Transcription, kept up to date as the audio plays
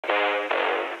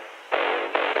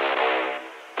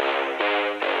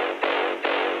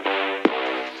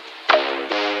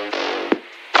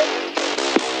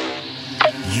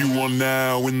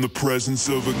now in the presence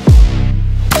of a...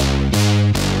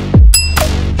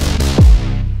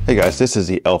 Hey guys, this is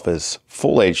the Elephas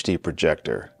Full HD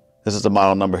projector. This is the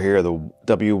model number here, the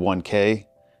W1K,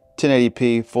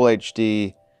 1080p, Full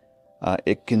HD.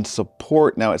 It can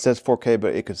support, now it says 4K,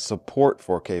 but it could support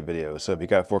 4K video. So if you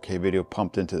got 4K video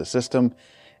pumped into the system,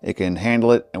 it can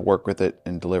handle it and work with it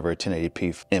and deliver a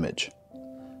 1080p image.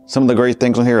 Some of the great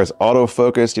things on here is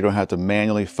autofocus. You don't have to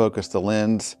manually focus the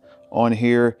lens on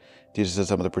here. These are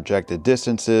some of the projected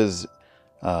distances,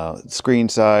 screen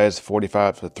size,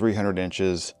 45 to 300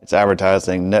 inches. It's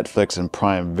advertising Netflix and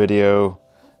Prime Video.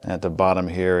 And at the bottom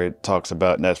here, it talks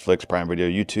about Netflix, Prime Video,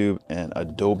 YouTube, and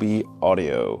Adobe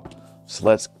Audio. So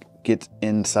let's get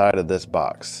inside of this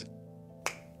box.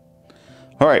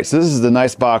 All right, so this is the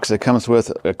nice box it comes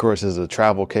with. Of course, this is a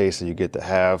travel case that you get to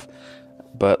have.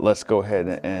 But let's go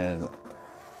ahead and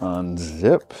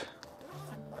unzip.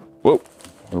 Whoa,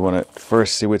 we want to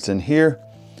first see what's in here.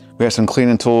 We have some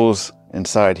cleaning tools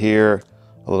inside here,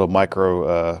 a little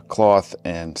micro cloth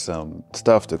and some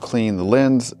stuff to clean the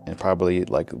lens, and probably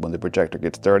like when the projector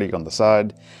gets dirty on the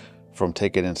side from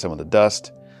taking in some of the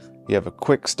dust. You have a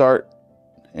quick start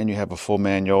and you have a full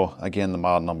manual. Again, the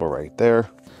model number right there.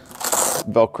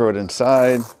 Velcroed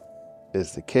inside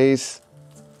is the case.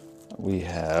 We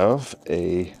have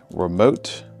a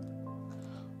remote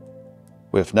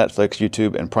with Netflix,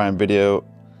 YouTube, and Prime Video.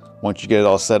 Once you get it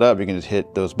all set up, you can just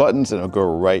hit those buttons and it'll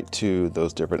go right to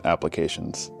those different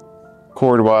applications.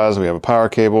 Cord-wise, we have a power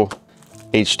cable,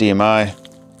 HDMI,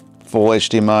 full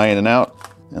HDMI in and out,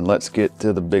 and let's get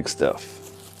to the big stuff.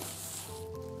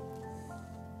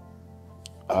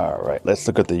 All right, let's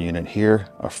look at the unit here.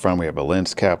 Up front, we have a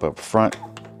lens cap up front.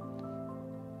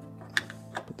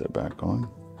 Put that back on.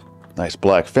 Nice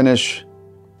black finish,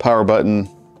 power button,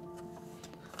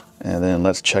 and then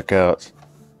let's check out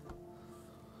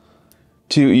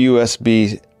two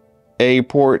USB-A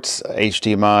ports,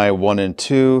 HDMI 1 and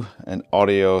 2, an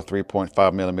audio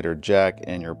 3.5mm jack,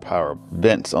 and your power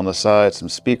vents on the side, some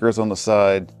speakers on the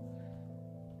side,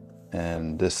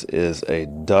 and this is a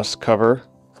dust cover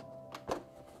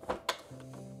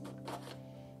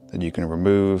that you can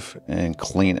remove and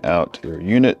clean out your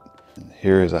unit. And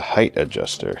here is a height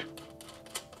adjuster,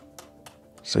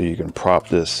 so you can prop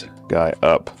this guy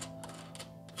up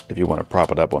if you want to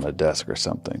prop it up on a desk or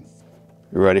something.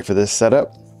 You ready for this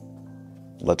setup?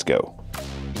 Let's go.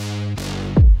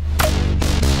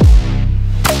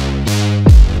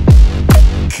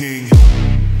 King.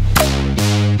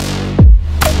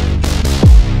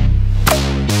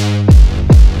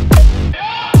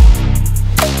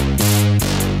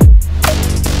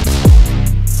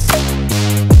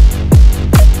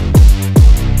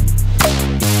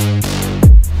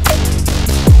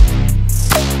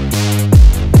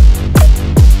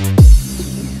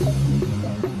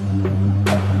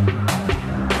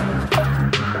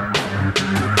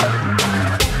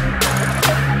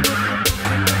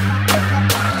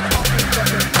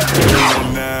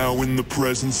 In the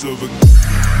presence of a...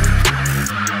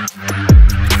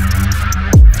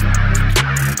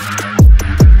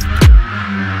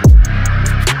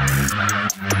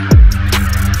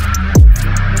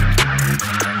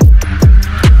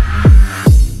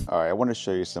 All right, I want to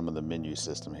show you some of the menu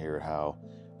system here, how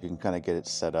you can kind of get it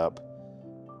set up.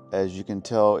 As you can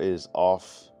tell, it is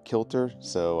off kilter,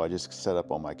 so I just set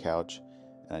up on my couch,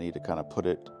 and I need to kind of put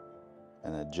it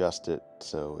and adjust it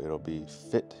so it'll be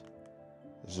fit.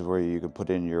 This is where you can put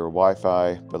in your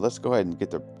Wi-Fi, but let's go ahead and get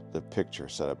the picture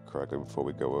set up correctly before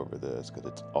we go over this, because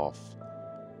it's off.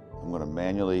 I'm going to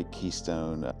manually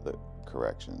keystone the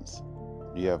corrections.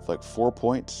 You have like 4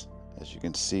 points, as you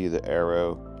can see the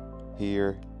arrow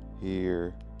here,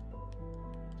 here,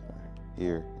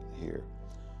 here, here.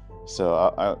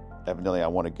 So evidently I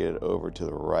want to get it over to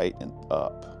the right and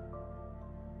up.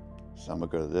 So I'm going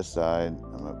to go to this side,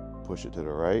 I'm going to push it to the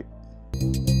right.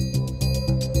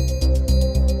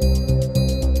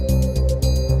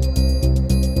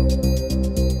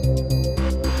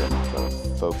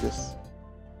 Focus.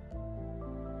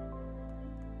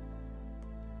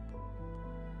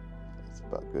 That's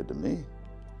about good to me.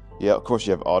 Yeah, of course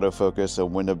you have autofocus, so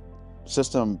when the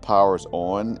system powers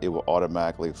on, it will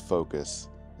automatically focus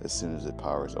as soon as it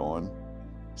powers on.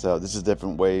 So this is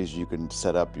different ways you can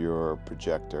set up your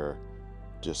projector.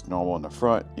 Just normal in the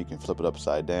front, you can flip it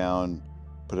upside down,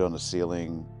 put it on the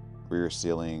ceiling, rear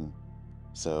ceiling.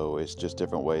 So it's just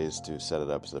different ways to set it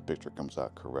up so the picture comes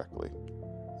out correctly.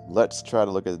 Let's try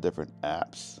to look at the different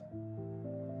apps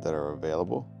that are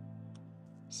available.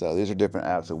 So these are different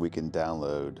apps that we can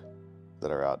download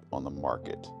that are out on the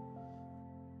market.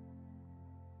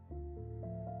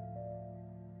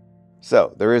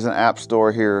 So there is an app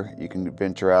store here. You can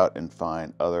venture out and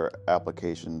find other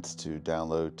applications to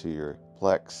download to your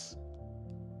Plex.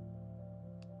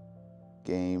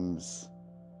 Games,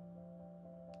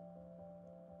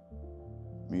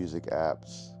 music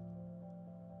apps,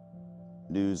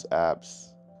 news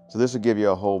apps. So this will give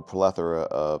you a whole plethora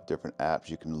of different apps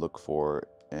you can look for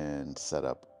and set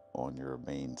up on your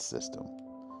main system.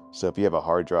 So if you have a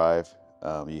hard drive,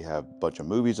 you have a bunch of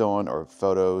movies on or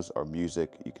photos or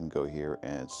music, you can go here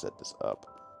and set this up.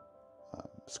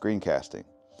 Screencasting.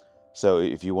 So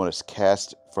if you want to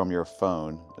cast from your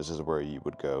phone, this is where you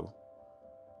would go.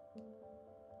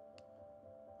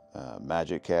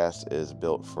 Magic Cast is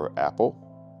built for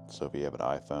Apple. So if you have an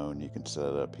iPhone, you can set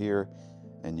it up here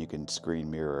and you can screen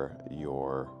mirror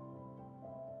your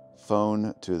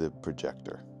phone to the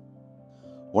projector.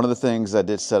 One of the things I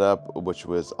did set up, which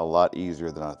was a lot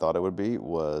easier than I thought it would be,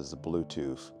 was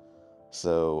Bluetooth.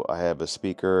 So I have a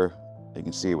speaker, you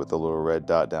can see it with the little red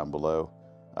dot down below.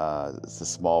 It's a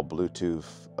small Bluetooth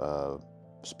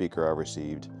speaker I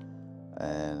received,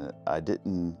 and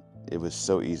it was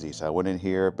so easy. So I went in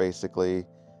here, basically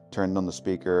turned on the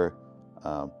speaker,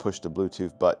 pushed the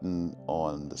Bluetooth button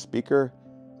on the speaker,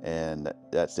 and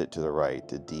that's it to the right,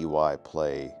 the DY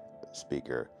Play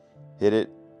speaker. Hit it,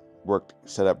 worked,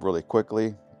 set up really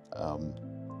quickly,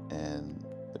 and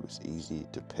it was easy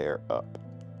to pair up.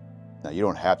 Now you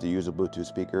don't have to use a Bluetooth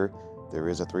speaker. There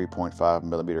is a 3.5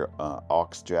 millimeter aux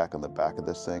jack on the back of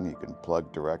this thing you can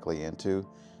plug directly into.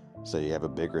 So you have a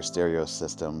bigger stereo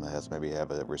system that has maybe have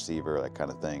a receiver, that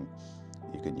kind of thing.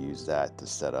 You can use that to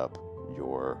set up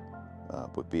your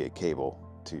via cable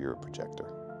to your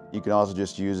projector. You can also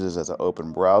just use this as an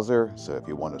open browser. So if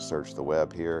you want to search the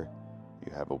web here,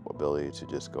 you have an ability to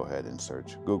just go ahead and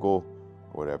search Google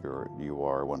or whatever you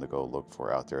want to go look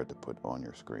for out there to put on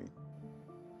your screen.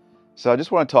 So I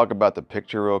just want to talk about the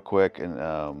picture real quick and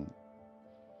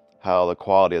how the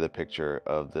quality of the picture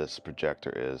of this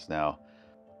projector is. Now,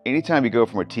 anytime you go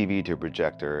from a TV to a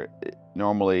projector,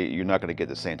 normally you're not going to get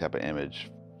the same type of image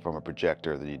from a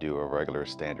projector than you do a regular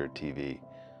standard TV.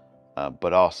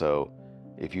 But also,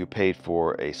 if you paid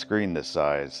for a screen this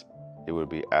size, it would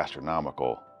be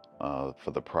astronomical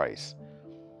for the price.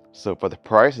 So for the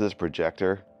price of this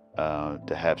projector,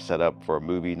 to have set up for a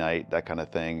movie night, that kind of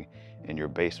thing, in your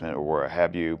basement or where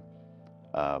have you,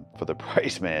 for the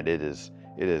price, man, it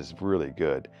is really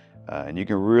good. And you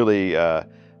can really,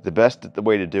 the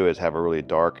way to do it is have a really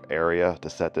dark area to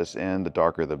set this in. The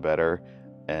darker the better,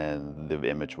 and the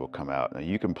image will come out. Now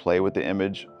you can play with the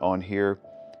image on here,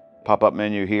 pop-up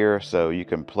menu here, so you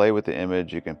can play with the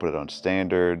image. You can put it on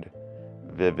standard,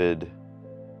 vivid,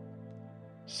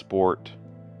 sport,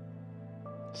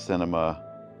 cinema,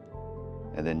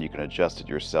 and then you can adjust it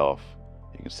yourself.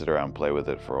 You can sit around and play with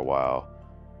it for a while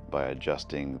by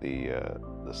adjusting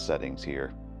the settings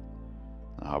here,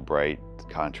 how bright,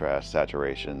 contrast,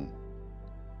 saturation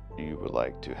you would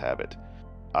like to have it.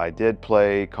 I did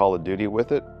play Call of Duty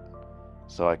with it,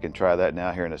 so I can try that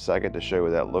now here in a second to show you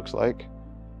what that looks like.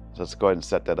 So let's go ahead and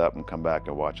set that up and come back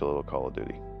and watch a little Call of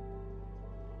Duty.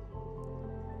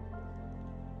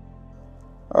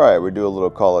 All right, we do a little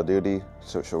Call of Duty,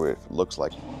 so show you what it looks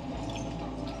like.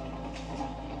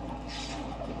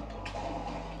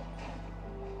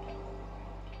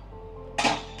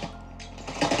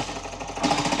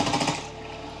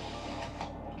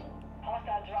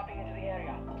 Dropping into the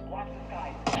area. Watch the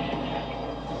skies.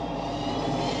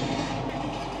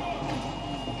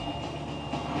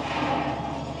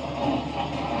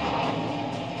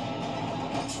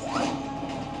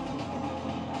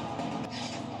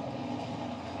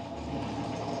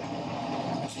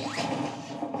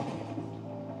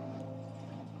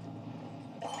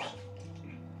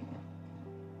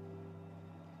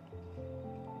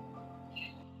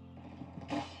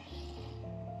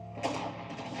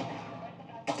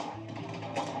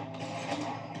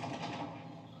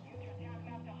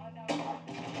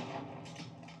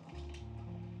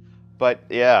 But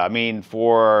yeah, I mean,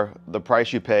 for the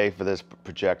price you pay for this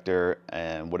projector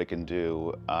and what it can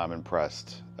do, I'm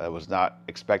impressed. I was not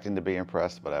expecting to be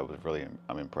impressed, but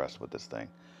I'm impressed with this thing.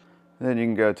 And then you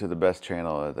can go to the best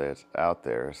channel that's out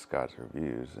there, Scott's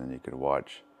Reviews, and you can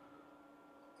watch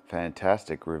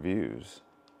fantastic reviews.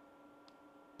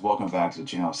 Welcome back to the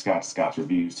channel, Scott's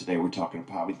Reviews. Today we're talking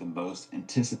probably the most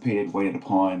anticipated, waited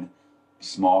upon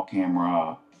small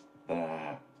camera,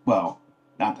 well,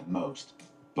 not the most,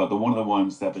 but one of the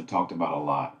ones that have been talked about a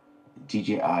lot,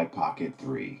 DJI Pocket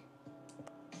 3.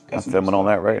 I'm filming on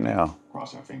that right now.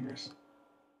 Cross our fingers.